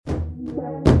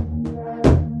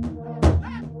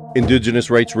Indigenous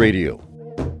Rights Radio,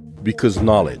 because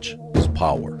knowledge is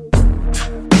power.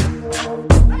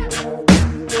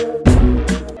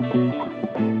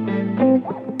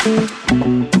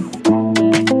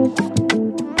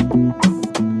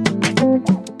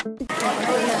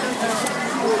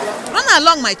 Run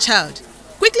along, my child.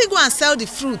 Quickly go and sell the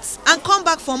fruits and come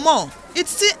back for more.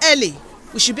 It's still early.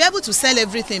 We should be able to sell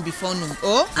everything before noon,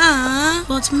 oh?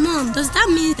 But Mom, does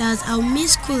that mean that I'll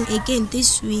miss school again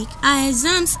this week? Our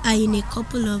exams are in a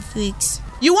couple of weeks.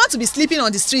 You want to be sleeping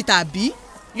on the street, Abi?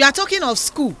 You are talking of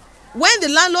school. When the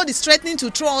landlord is threatening to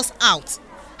throw us out,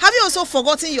 have you also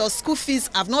forgotten your school fees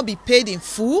have not been paid in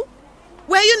full?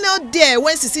 Were you not there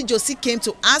when Sisi Josie came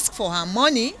to ask for her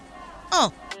money?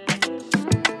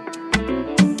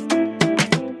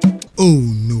 Oh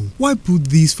no, why put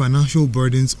these financial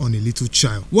burdens on a little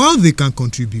child? While they can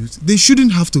contribute, they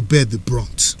shouldn't have to bear the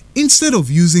brunt. Instead of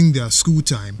using their school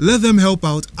time, let them help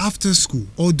out after school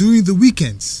or during the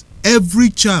weekends.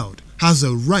 Every child has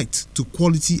a right to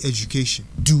quality education.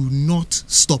 Do not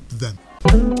stop them.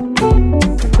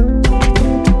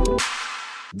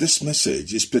 This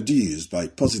message is produced by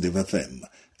Positive FM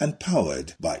and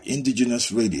powered by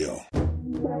Indigenous Radio.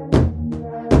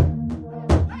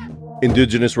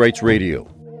 Indigenous Rights Radio,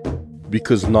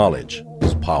 because knowledge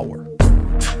is power.